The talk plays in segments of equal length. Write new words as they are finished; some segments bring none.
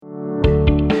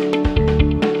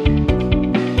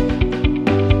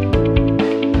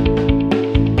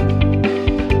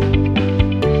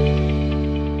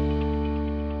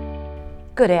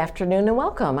Good afternoon and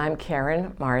welcome. I'm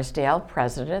Karen Marsdale,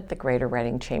 President at the Greater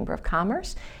Reading Chamber of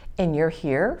Commerce, and you're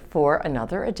here for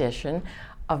another edition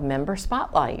of Member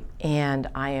Spotlight. And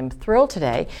I am thrilled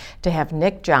today to have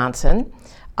Nick Johnson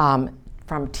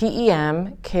from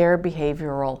TEM Care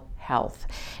Behavioral Health.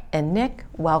 And Nick,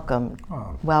 welcome.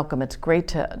 Welcome. It's great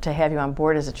to have you on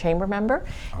board as a chamber member,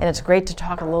 and it's great to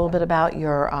talk a little bit about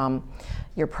your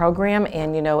program.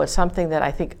 And you know, it's something that I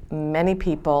think many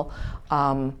people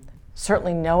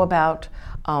certainly know about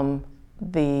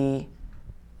the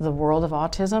world of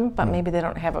autism, but maybe they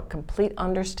don't have a complete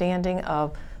understanding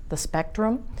of the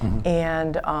spectrum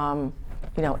and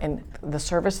you know, and the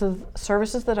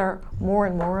services that are more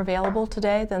and more available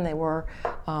today than they were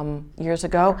years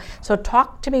ago. So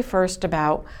talk to me first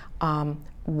about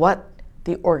what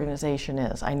the organization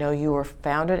is. I know you were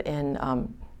founded in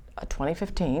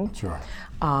 2015. Sure.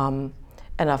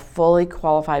 And a fully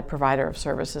qualified provider of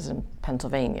services in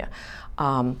Pennsylvania.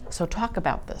 So talk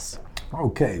about this.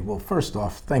 Okay, well, first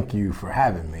off, thank you for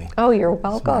having me. Oh, you're It's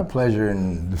welcome. my pleasure,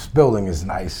 and this building is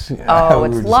nice. Oh,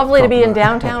 it's lovely to be in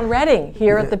downtown. downtown Reading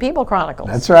here at the People Chronicles.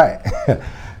 That's right.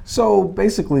 So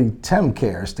basically, TEM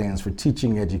Care stands for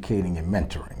Teaching, Educating, and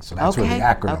Mentoring. So that's where the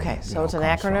acronym Okay, so it's an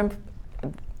comes acronym.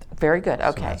 from. Very good, So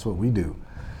okay. that's what we do.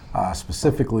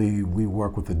 Specifically, we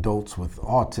work with adults with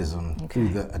autism through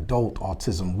the Adult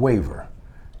Autism Waiver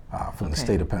from the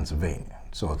state of Pennsylvania.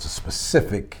 So it's a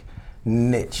specific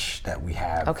niche that we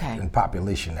have and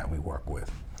population that we work with.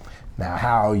 Now,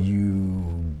 how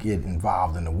you get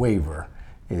involved in the waiver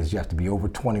is you have to be over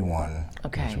 21,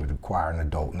 which would require an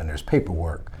adult, and then there's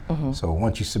paperwork. So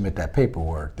once you submit that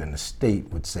paperwork, then the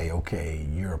state would say, okay,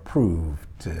 you're approved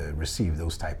to receive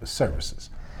those type of services.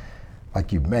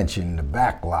 Like you mentioned, the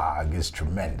backlog is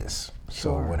tremendous.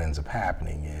 So what ends up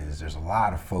happening is there's a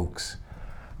lot of folks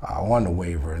on the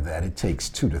waiver that it takes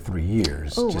 2 to 3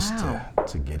 years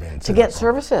to get into. To get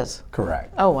services?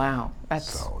 Correct. Oh, wow. I'm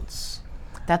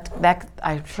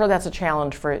sure that's a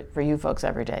challenge for you folks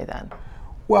every day then.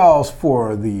 Well,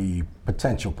 for the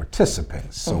potential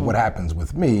participants. So what happens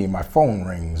with me, my phone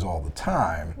rings all the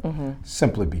time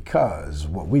simply because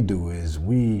what we do is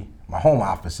my home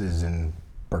office is in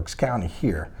Berks County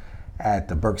here at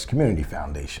the Berks Community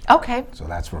Foundation. Okay. So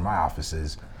that's where my office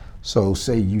is. So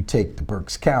say you take the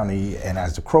Berks County, and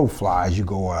as the crow flies, you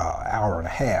go an hour and a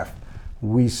half,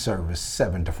 we service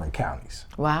 7 different counties.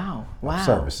 Wow. Of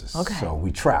services. Okay. So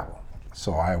we travel.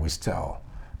 So I always tell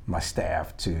my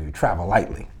staff to travel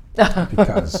lightly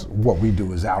because what we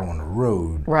do is out on the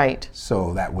road. Right.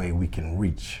 So that way we can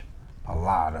reach a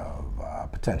lot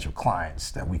of potential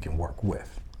clients that we can work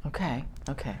with. Okay.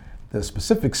 The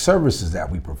specific services that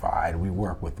we provide, we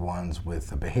work with ones with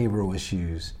behavioral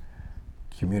issues,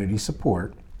 community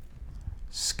support,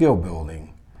 skill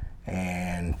building,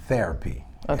 and therapy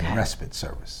and respite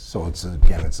service. So it's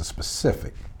a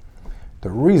specific. The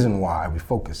reason why we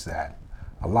focus that,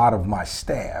 a lot of my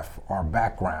staff, our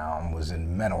background was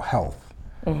in mental health.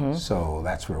 So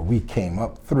that's where we came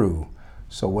up through.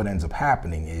 So what ends up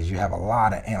happening is you have a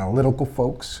lot of analytical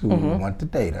folks who want the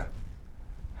data.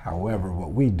 However,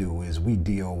 what we do is we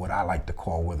deal what I like to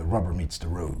call where the rubber meets the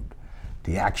road.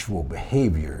 The actual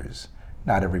behaviors,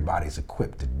 not everybody's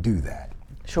equipped to do that.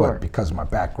 Sure. But because of my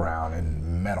background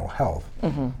in mental health,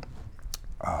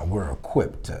 we're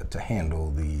equipped to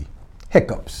handle the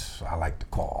hiccups, I like to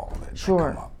call, that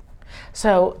come up.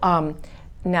 So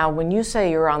now when you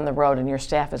say you're on the road and your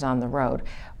staff is on the road,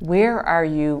 where are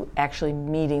you actually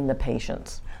meeting the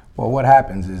patients? Well, what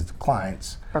happens is the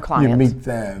clients, clients. you meet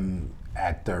them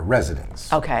at their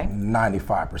residence. Okay.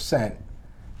 95%,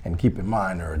 and keep in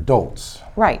mind they're adults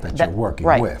that you're working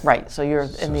with. Right, so you're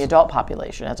in the adult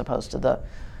population as opposed to the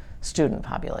student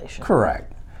population.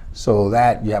 Correct. So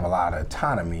that you have a lot of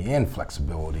autonomy and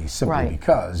flexibility simply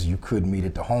because you could meet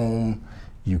at the home,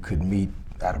 you could meet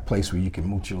at a place where you can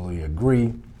mutually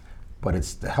agree, but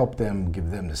it's to help them,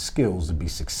 give them the skills to be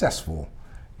successful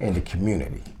in the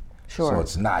community. Sure. So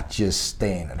it's not just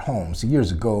staying at home. So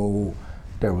years ago,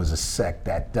 there was a sect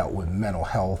that dealt with mental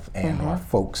health and our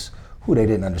folks who they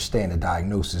didn't understand the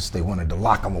diagnosis. They wanted to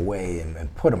lock them away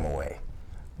and put them away,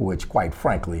 which quite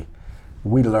frankly,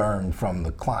 we learn from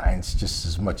the clients just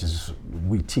as much as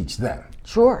we teach them.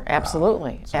 Sure,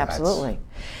 absolutely, absolutely.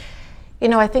 You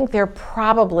know, I think there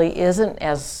probably isn't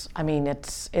it's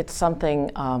something,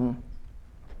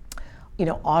 you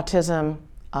know, autism,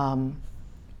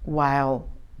 while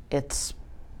it's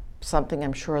something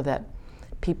I'm sure that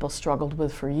people struggled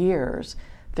with for years,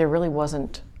 there really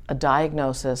wasn't a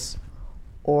diagnosis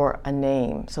or a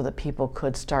name so that people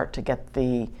could start to get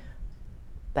the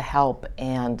help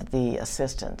and the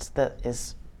assistance that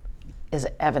is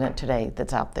evident today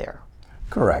that's out there.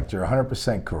 Correct. You're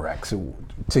 100% correct. So,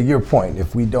 to your point,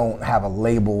 if we don't have a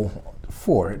label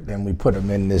for it, then we put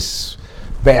them in this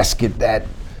basket that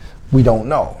we don't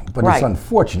know. But Right. it's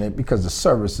unfortunate because the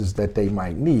services that they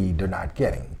might need, they're not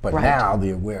getting. But Right. now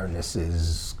the awareness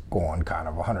is going kind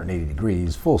of 180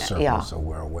 degrees, full circle, Yeah. so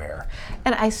we're aware.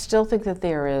 And I still think that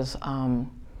there is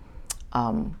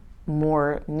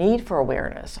more need for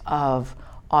awareness of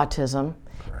autism,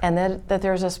 and that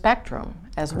there's a spectrum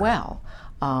as well.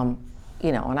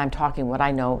 And I'm talking what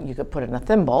I know you could put in a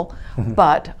thimble,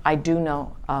 but I do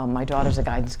know my daughter's a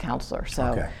guidance counselor,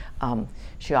 so Okay.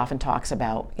 she often talks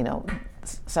about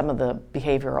some of the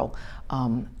behavioral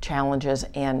challenges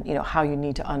and how you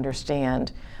need to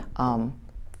understand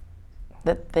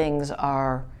that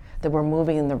that we're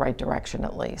moving in the right direction,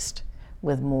 at least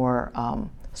with more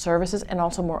services and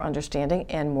also more understanding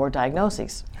and more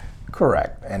diagnoses.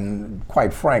 Correct. And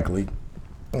quite frankly,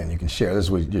 and you can share this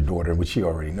with your daughter, which she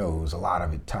already knows, a lot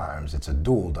of times it's a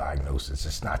dual diagnosis.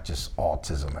 It's not just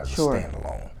autism as Sure. a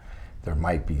standalone. There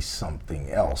might be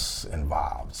something else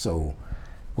involved. So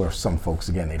where some folks,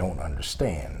 again, they don't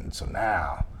understand. So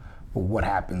now, but what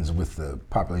happens with the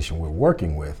population we're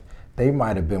working with, they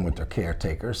might have been with their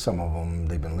caretaker. Some of them,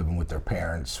 they've been living with their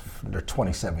parents. They're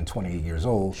 27, 28 years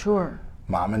old. Sure.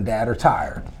 Mom and dad are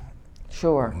tired.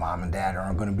 Sure. Mom and dad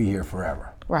aren't going to be here forever.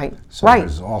 Right. So right.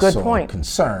 there's also Good point.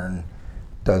 concern,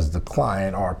 does the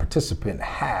client or participant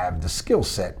have the skill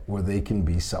set where they can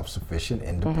be self-sufficient,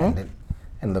 independent,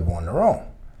 and live on their own?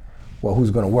 Well,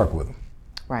 who's going to work with them?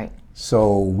 Right.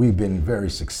 So we've been very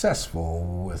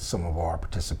successful with some of our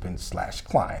participants /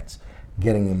 clients,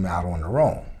 getting them out on their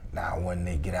own. Now, when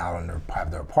they get out and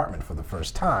have their apartment for the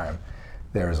first time,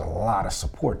 there's a lot of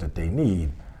support that they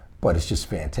need, but it's just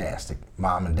fantastic.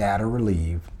 Mom and dad are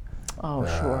relieved. Oh,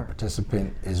 The sure.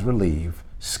 participant is relieved,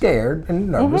 scared and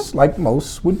nervous, like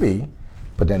most would be,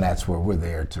 but then that's where we're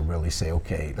there to really say,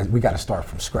 okay, we got to start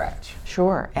from scratch.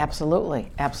 Sure.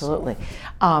 Absolutely. Absolutely.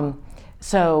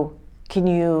 So can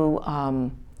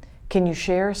you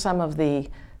share some of the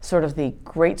sort of the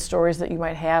great stories that you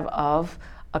might have of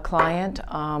a client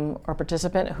or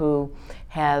participant who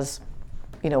has,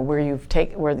 where you've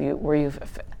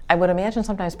I would imagine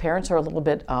sometimes parents are a little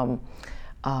bit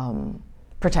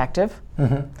protective,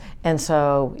 and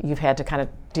so you've had to kind of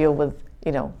deal with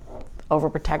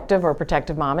overprotective or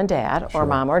protective mom and dad, or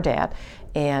mom or dad,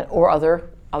 or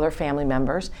other family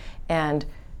members, and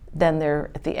then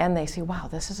they're at the end they see, wow,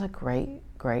 this is a great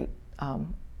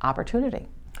opportunity.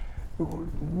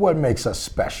 What makes us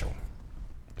special?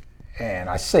 And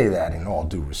I say that in all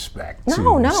due respect to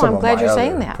No, some I'm of glad my you're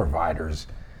saying other that. providers.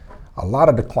 A lot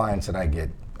of the clients that I get,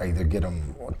 I either get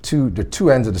them the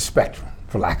two ends of the spectrum,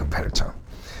 for lack of a better term.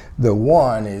 The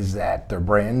one is that they're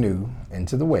brand new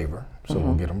into the waiver, so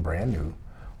we'll get them brand new.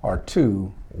 Or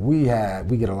two, we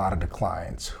get a lot of the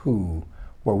clients who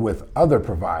were with other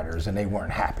providers and they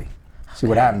weren't happy. See,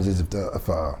 what happens is if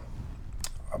a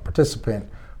participant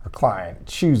or client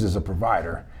chooses a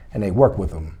provider and they work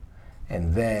with them,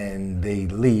 and then they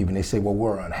leave and they say, well,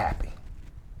 we're unhappy.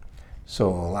 So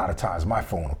a lot of times my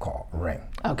phone will ring.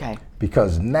 Okay.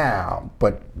 Because now,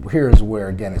 but here's where,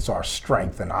 again, it's our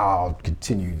strength, and I'll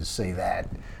continue to say that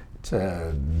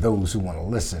to those who want to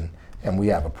listen, and we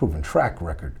have a proven track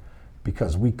record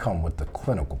because we come with the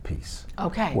clinical piece.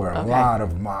 Okay. Where a Okay. lot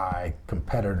of my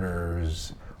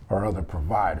competitors or other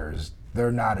providers, they're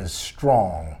not as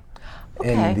strong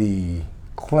Okay. in the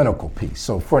clinical piece.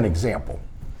 So for an example,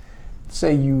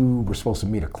 say you were supposed to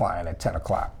meet a client at 10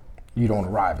 o'clock. You don't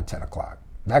arrive at 10 o'clock.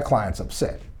 That client's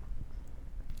upset.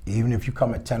 Even if you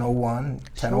come at 10:01,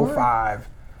 10:05,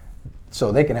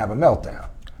 so they can have a meltdown.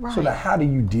 Right. So now how do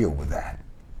you deal with that?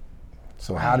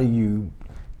 So how do you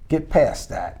get past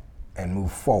that and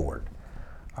move forward?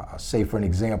 Say for an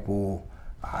example,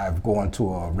 I've gone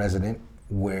to a resident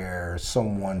where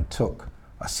someone took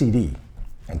a CD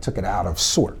and took it out of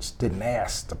sorts, didn't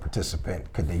ask the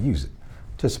participant could they use it.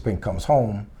 Participant comes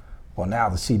home, well, now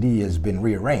the CD has been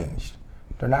rearranged.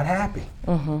 They're not happy.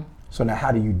 So now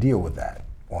how do you deal with that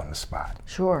on the spot?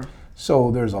 Sure. So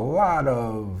there's a lot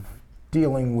of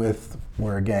dealing with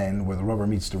where the rubber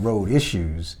meets the road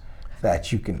issues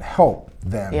that you can help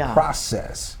them Yeah.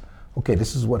 process. Okay,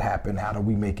 this is what happened. How do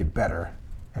we make it better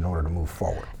in order to move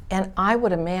forward? And I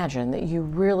would imagine that you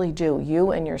really do,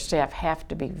 you and your staff have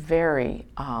to be very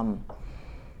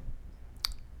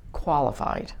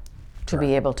qualified to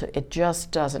be able to, it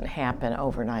just doesn't happen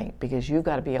overnight, because you've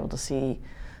got to be able to see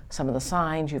some of the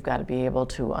signs, you've got to be able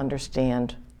to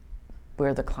understand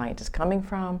where the client is coming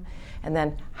from, and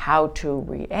then how to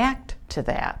react to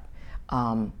that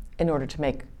in order to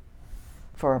make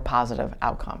for a positive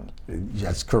outcome.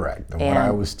 That's correct. And what I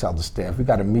always tell the staff, we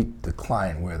got to meet the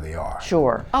client where they are.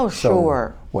 Sure. Oh, So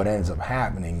sure. what ends up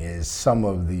happening is some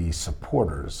of the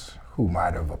supporters who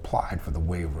might have applied for the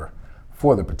waiver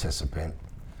for the participant,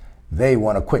 they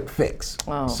want a quick fix.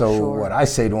 Oh, so sure. what I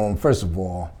say to them, first of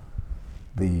all,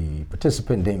 the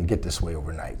participant didn't get this way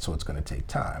overnight, so it's going to take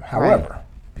time. However,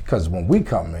 because when we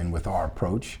come in with our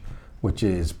approach, which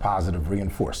is positive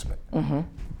reinforcement,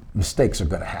 mistakes are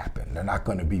going to happen. They're not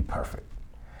going to be perfect.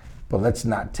 But let's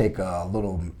not take a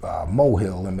little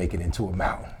molehill and make it into a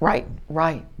mountain. Right,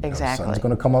 exactly. The sun's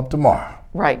going to come up tomorrow.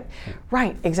 Right,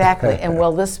 exactly. And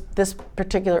will this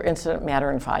particular incident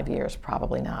matter in 5 years?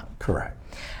 Probably not. Correct.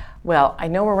 Well, I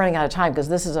know we're running out of time because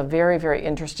this is a very, very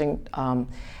interesting,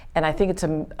 and I think it's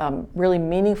a really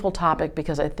meaningful topic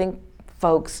because I think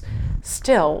folks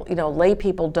still, lay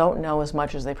people don't know as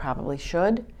much as they probably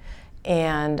should,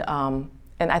 and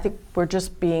I think we're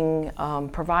just being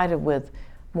provided with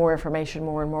more information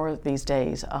more and more these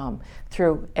days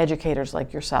through educators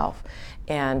like yourself.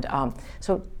 And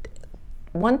so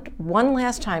one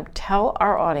last time, tell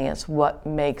our audience what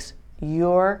makes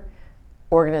your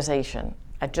organization.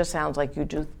 It just sounds like you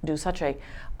do such a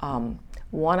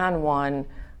one-on-one,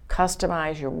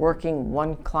 customized, you're working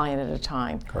one client at a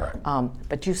time. Correct.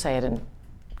 But you say it and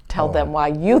tell them why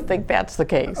you think that's the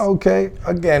case. Okay.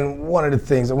 Again, one of the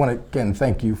things, I want to again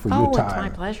thank you for your time. Oh, it's my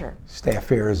pleasure. Staff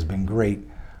here has been great.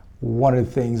 One of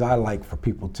the things I like for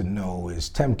people to know is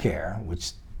TemCare,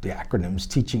 which the acronym's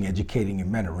Teaching, Educating,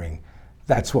 and Mentoring.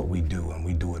 That's what we do, and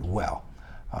we do it well.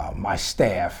 My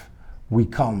staff, we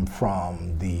come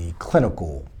from the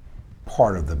clinical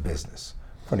part of the business.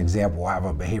 For an example, I have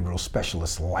a behavioral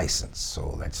specialist license,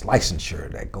 so that's licensure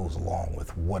that goes along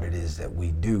with what it is that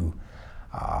we do.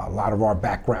 A lot of our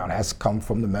background has come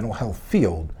from the mental health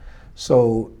field,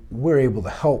 so we're able to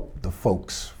help the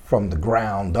folks from the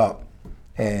ground up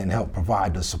and help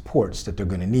provide the supports that they're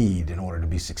going to need in order to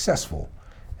be successful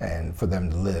and for them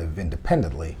to live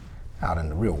independently out in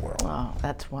the real world. Oh,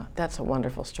 that's a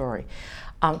wonderful story.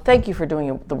 Thank you for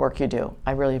doing the work you do.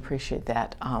 I really appreciate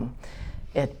that. I'm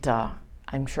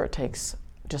sure it takes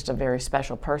just a very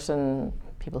special person,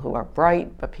 people who are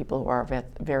bright, but people who are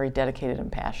very dedicated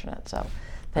and passionate. So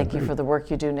thank you for the work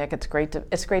you do, Nick. It's great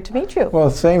to meet you. Well,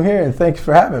 same here, and thanks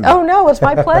for having me. Oh, no, it's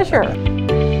my pleasure.